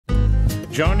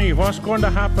Johnny, what's going to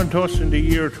happen to us in the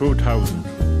year 2000?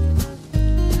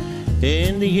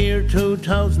 In the year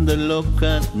 2000 they'll look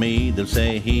at me, they'll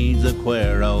say he's a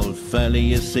queer old fella,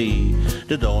 you see.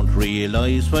 They don't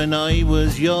realise when I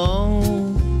was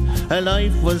young, a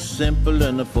life was simple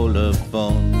and full of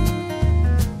fun.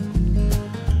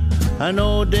 I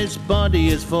know this body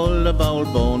is full of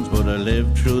old bones, but I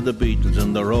lived through the Beatles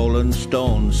and the Rollin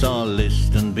Stones, saw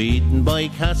Liston beaten by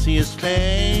Cassius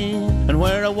Clay, and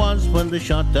where I was when they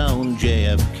shot down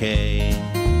J.F.K.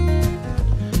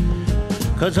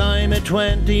 'Cause I'm a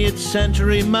 20th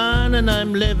century man and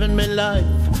I'm living my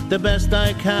life the best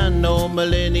I can. No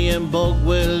millennium bug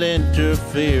will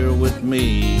interfere with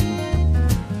me.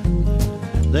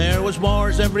 There was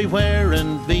wars everywhere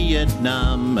in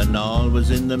Vietnam, and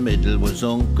always in the middle was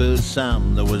Uncle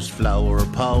Sam. There was flower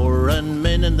power and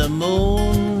men in the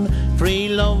moon. Free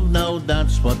love, now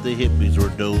that's what the hippies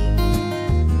were doing.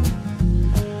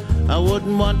 I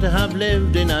wouldn't want to have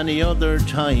lived in any other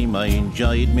time. I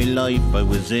enjoyed me life, I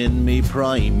was in me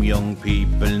prime. Young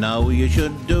people now, you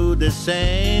should do the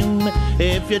same.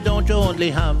 If you don't, you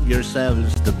only have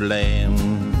yourselves to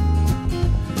blame.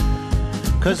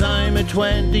 'Cause I'm a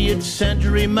 20th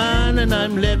century man and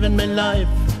I'm living my life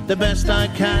the best I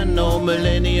can. No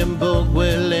millennium bug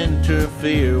will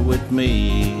interfere with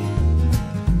me.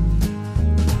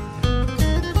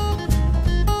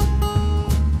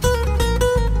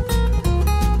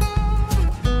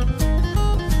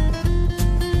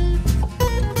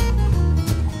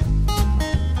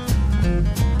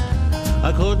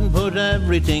 I couldn't put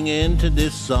everything into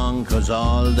this song, 'cause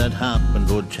all that happened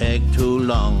would take too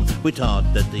long. We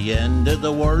thought that the end of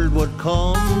the world would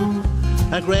come,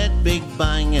 a great big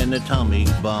bang and atomic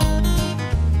bomb.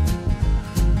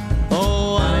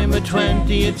 Oh, I'm a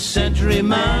 20th century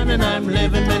man and I'm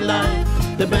living my life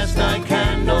the best I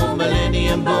can. No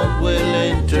millennium bug will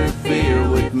interfere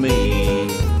with me.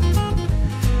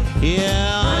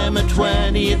 Yeah, I'm a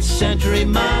 20th century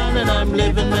man and I'm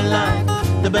living my life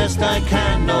the best I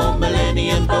can. No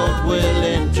millennium bug will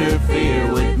interfere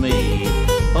with me.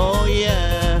 Oh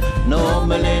yeah, no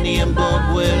millennium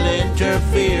bug will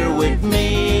interfere with me.